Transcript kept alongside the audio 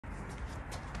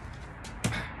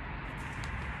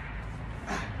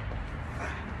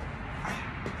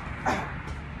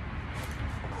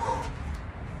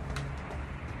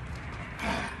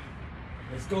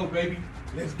go, baby.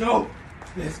 Let's go.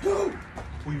 Let's go.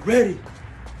 We ready.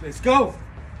 Let's go.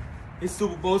 It's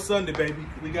Super Bowl Sunday, baby.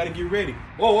 We got to get ready.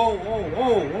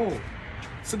 Whoa.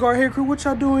 Cigar Hair Crew, what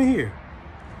y'all doing here?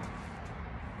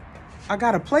 I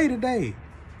got to play today.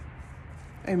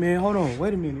 Hey, man, hold on.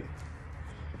 Wait a minute.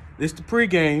 This the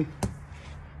pregame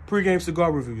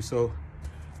cigar review, so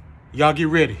y'all get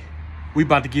ready. We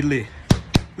about to get lit.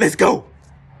 Let's go.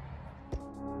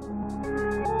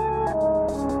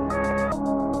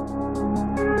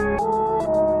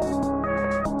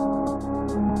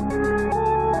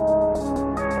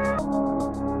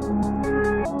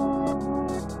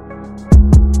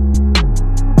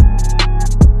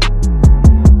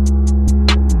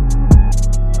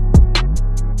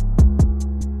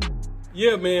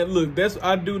 Yeah, man, look,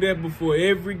 I do that before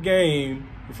every game.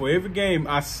 Before every game,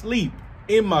 I sleep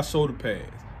in my shoulder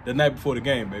pads the night before the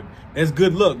game, baby. That's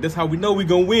good luck. That's how we know we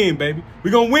gonna win, baby. We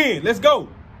gonna win. Let's go.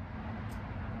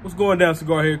 What's going down,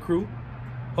 Cigar Head Crew?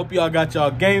 Hope y'all got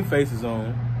y'all game faces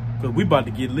on, because we about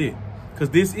to get lit. Because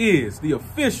this is the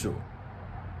official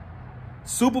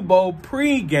Super Bowl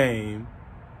pre-game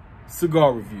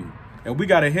cigar review. And we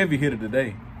got a heavy hitter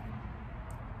today.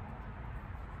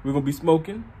 We're gonna be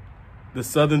smoking the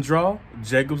Southern Draw,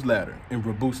 Jacob's Ladder, and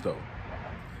Robusto.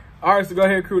 All right, Cigar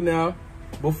Head Crew, now,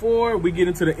 before we get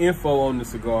into the info on the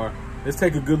cigar, let's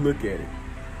take a good look at it.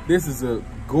 This is a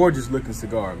gorgeous looking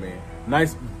cigar, man.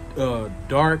 Nice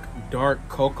dark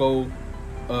cocoa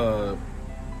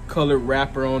colored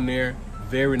wrapper on there.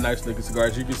 Very nice looking cigar.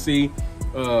 As you can see,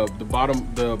 the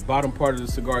bottom part of the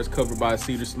cigar is covered by a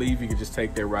cedar sleeve. You can just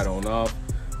take that right on off.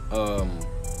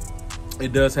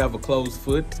 It does have a closed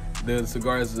foot. The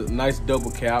cigar is a nice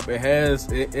double cap. It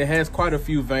has quite a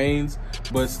few veins,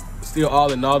 but still,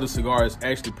 all in all, the cigar is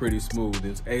actually pretty smooth.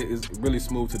 It's really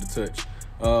smooth to the touch.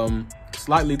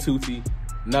 Slightly toothy,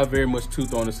 not very much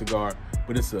tooth on the cigar,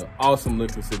 but it's an awesome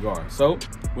looking cigar. So,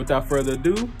 without further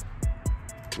ado,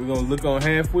 we're gonna look on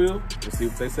half wheel and see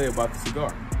what they say about the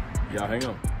cigar. Y'all hang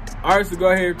on. All right,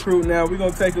 Cigar Head Crew, now we're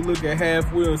gonna take a look at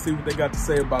half wheel and see what they got to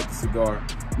say about the cigar.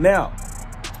 Now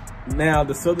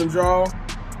the Southern Draw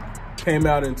came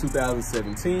out in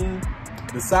 2017.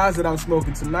 The size that I'm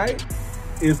smoking tonight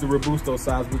is the Robusto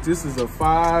size, which this is a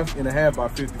 5.5 by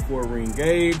 54 ring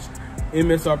gauge.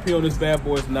 MSRP on this bad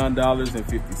boy is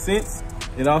 $9.50.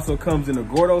 It also comes in a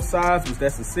Gordo size, which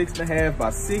that's a 6.5 by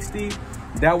 60.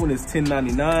 That one is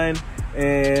 $10.99.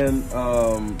 And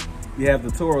you have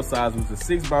the Toro size, which is a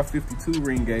 6 by 52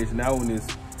 ring gauge, and that one is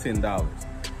 $10.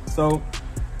 So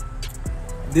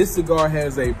this cigar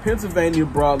has a Pennsylvania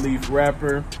broadleaf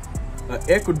wrapper, an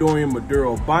Ecuadorian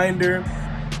Maduro binder,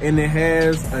 and it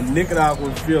has a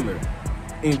Nicaraguan filler,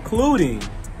 including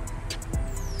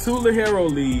 2 ligero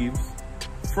leaves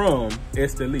from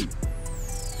Esteli.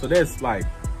 So that's like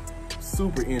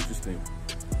super interesting.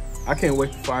 I can't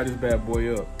wait to fire this bad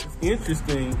boy up. It's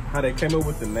interesting how they came up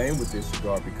with the name with this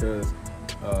cigar, because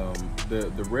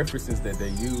the references that they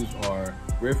use are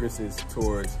references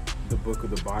towards the book of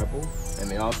the Bible, and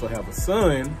they also have a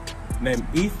son named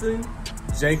Ethan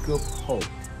Jacob Holt.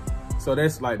 So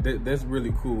that's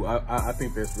really cool. I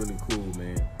think that's really cool,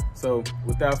 man. So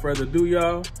without further ado,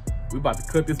 y'all, we about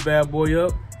to cut this bad boy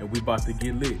up and we about to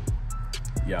get lit.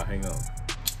 Y'all hang on.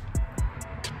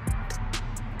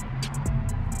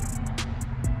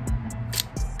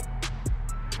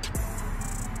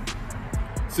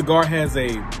 Cigar has a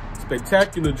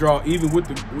spectacular draw, even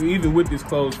with this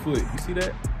closed foot. You see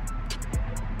that?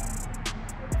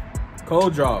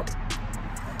 Cold draw.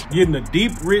 Getting a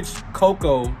deep, rich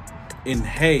cocoa and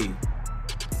hay.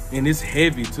 And it's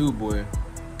heavy too, boy.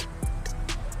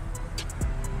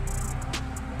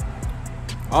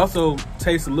 Also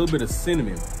tastes a little bit of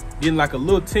cinnamon. Getting like a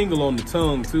little tingle on the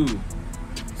tongue too.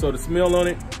 So the smell on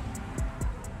it,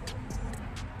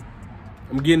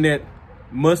 I'm getting that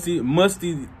musty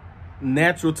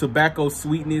natural tobacco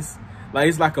sweetness. Like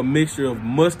it's like a mixture of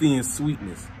musty and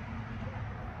sweetness.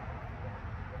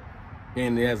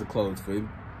 And it has a closed foot.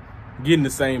 Getting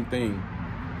the same thing.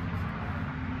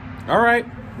 All right,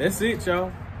 that's it,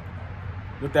 y'all.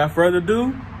 Without further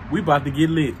ado, we about to get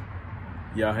lit.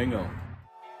 Y'all hang on.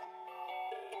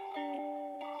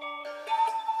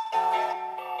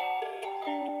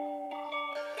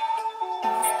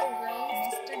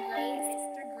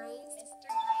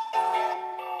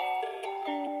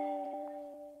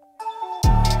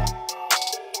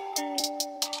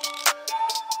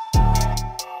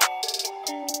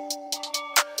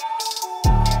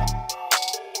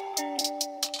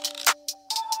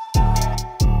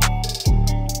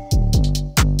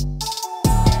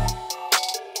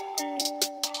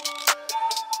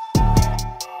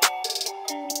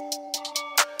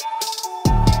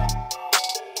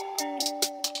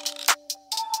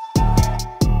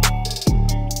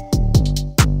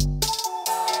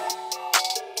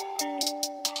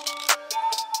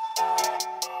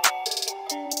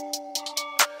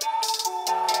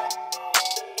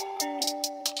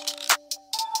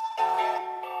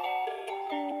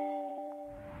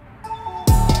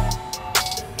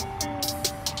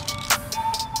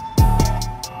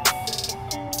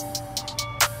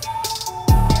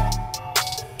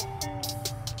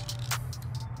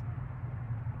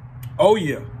 Oh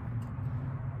yeah.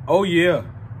 Oh yeah.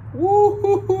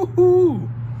 Woo-hoo-hoo-hoo.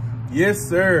 Yes,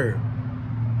 sir.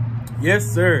 Yes,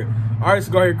 sir. All right,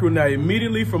 Cigar Head Crew, now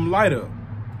immediately from Light Up.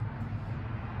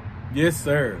 Yes,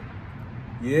 sir.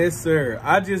 Yes, sir.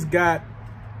 I just got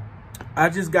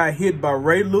hit by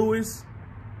Ray Lewis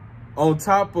on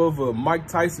top of a Mike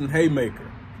Tyson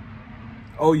haymaker.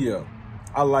 Oh yeah,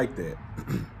 I like that.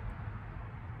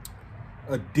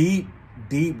 A deep,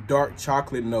 deep dark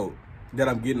chocolate note that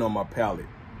I'm getting on my palate.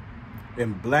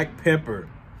 And black pepper,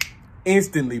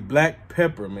 instantly black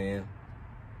pepper, man.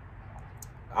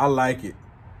 I like it.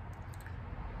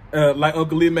 Like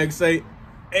Uncle Lee Mac say,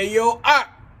 hey, yo,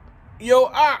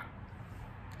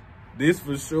 This is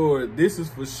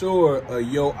for sure a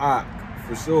yo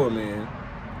for sure, man.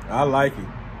 I like it.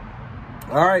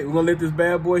 All right, we're gonna let this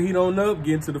bad boy heat on up,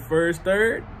 get into the first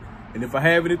third. And if I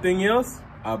have anything else,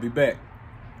 I'll be back.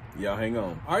 Y'all hang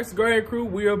on. All right, Cigar Head Crew,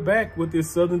 we are back with this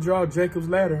Southern Draw Jacob's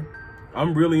Ladder.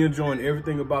 I'm really enjoying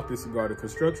everything about this cigar. The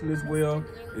construction is well,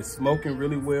 it's smoking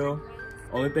really well.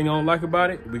 Only thing I don't like about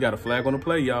it, we got a flag on the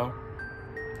play, y'all,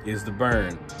 is the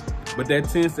burn. But that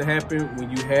tends to happen when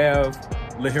you have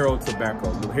ligero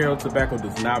tobacco. Ligero tobacco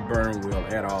does not burn well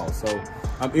at all. So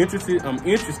I'm interested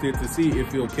to see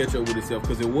if it'll catch up with itself,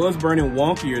 because it was burning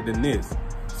wonkier than this.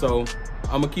 So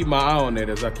I'm gonna keep my eye on that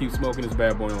as I keep smoking this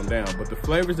bad boy on down. But the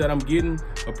flavors that I'm getting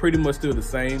are pretty much still the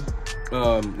same,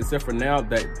 except for now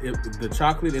that the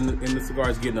chocolate in the cigar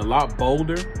is getting a lot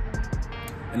bolder.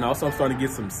 And also I'm starting to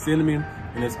get some cinnamon,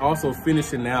 and it's also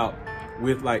finishing out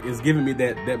with, like, it's giving me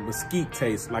that mesquite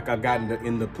taste like I got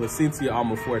in the Plasencia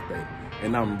Almafuerte,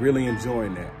 and I'm really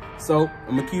enjoying that. So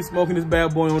I'm gonna keep smoking this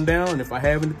bad boy on down, and if I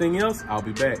have anything else, I'll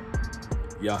be back.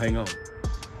 Y'all hang on.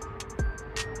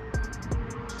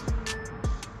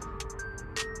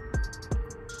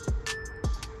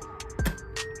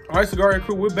 All right, Cigar Head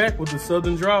Crew, we're back with the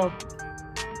Southern Draw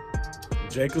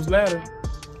Jacob's Ladder.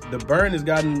 The burn has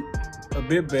gotten a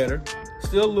bit better.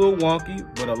 Still a little wonky,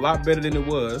 but a lot better than it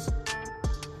was.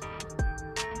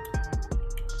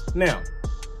 Now,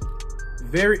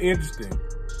 very interesting.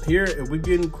 Here, if we're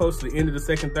getting close to the end of the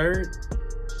second third,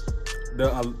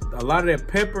 a lot of that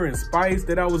pepper and spice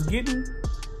that I was getting,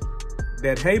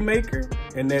 that haymaker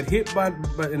and that hit by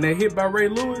Ray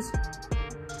Lewis,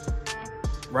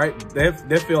 right?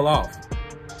 That fell off.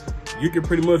 You can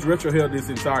pretty much retrohale this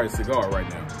entire cigar right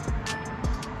now.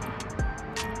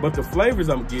 But the flavors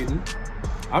I'm getting,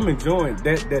 I'm enjoying.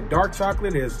 That dark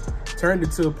chocolate has turned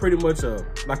into pretty much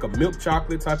like a milk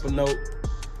chocolate type of note.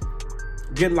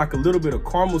 Getting like a little bit of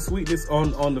caramel sweetness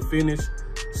on the finish.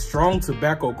 Strong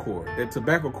tobacco core. That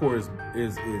tobacco core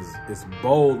is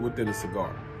bold within the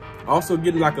cigar. Also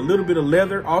getting like a little bit of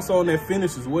leather also on that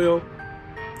finish as well.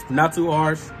 Not too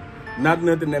harsh. Not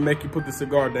nothing that make you put the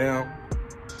cigar down.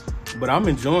 But I'm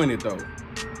enjoying it though.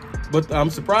 But I'm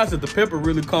surprised that the pepper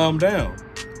really calmed down.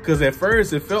 Because at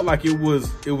first it felt like it was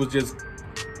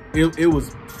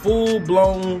full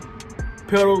blown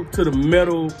pedal to the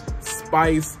metal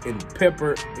spice and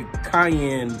pepper and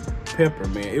cayenne pepper,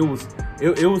 man. It was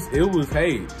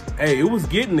hey, it was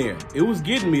getting there. It was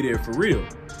getting me there for real.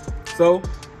 So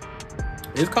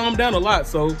it's calmed down a lot.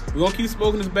 So we're gonna keep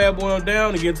smoking this bad boy on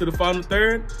down and get to the final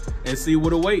third and see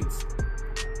what awaits.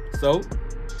 So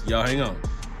y'all hang on.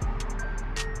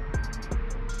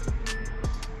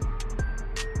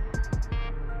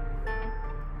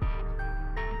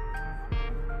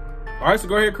 All right,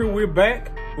 Cigar Head Crew, we're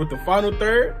back with the final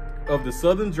third of the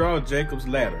Southern Draw Jacob's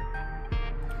Ladder.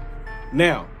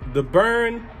 Now, the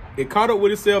burn, it caught up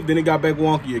with itself, then it got back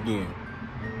wonky again.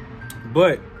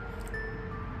 But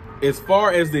as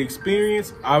far as the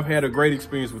experience, I've had a great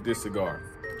experience with this cigar.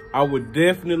 I would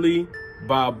definitely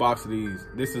buy a box of these.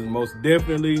 This is most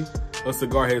definitely a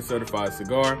Cigar Head certified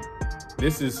cigar.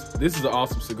 This is an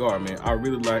awesome cigar, man. I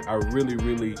really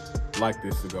like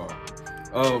this cigar.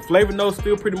 Flavor notes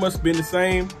still pretty much been the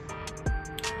same,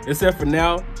 except for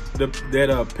now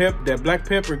that black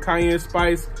pepper and cayenne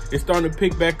spice is starting to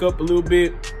pick back up a little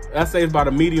bit. I say it's about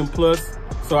a medium plus.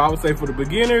 So I would say for the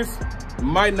beginners,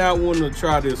 might not want to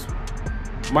try this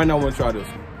one.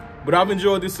 But I've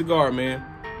enjoyed this cigar, man.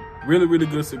 Really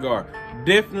good cigar.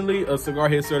 Definitely a Cigar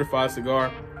Head certified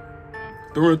cigar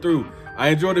through and through. I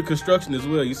enjoy the construction as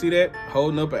well. You see that?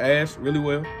 Holding up an ash really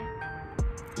well.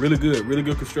 Really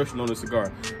good construction on the cigar.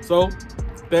 So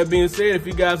that being said, if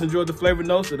you guys enjoyed the flavor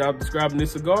notes that I've described in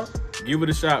this cigar, give it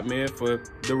a shot, man. For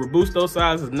the Robusto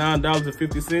size is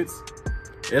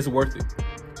 $9.50. That's worth it.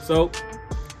 So,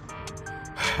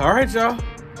 all right, y'all.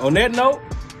 On that note,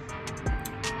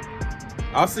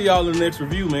 I'll see y'all in the next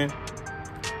review, man.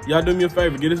 Y'all do me a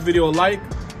favor. Give this video a like,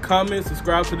 comment,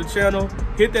 subscribe to the channel.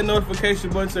 Hit Hit that notification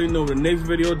button so you know when the next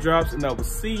video drops, and I will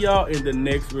see y'all in the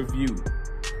next review.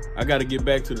 I got to get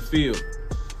back to the field.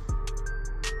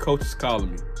 Coach is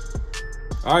calling me.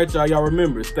 All right, y'all. Y'all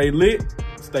remember, stay lit,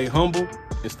 stay humble,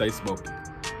 and stay smoky.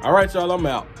 All right, y'all. I'm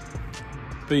out.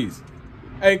 Peace.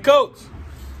 Hey, Coach.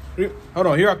 Hold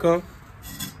on. Here I come.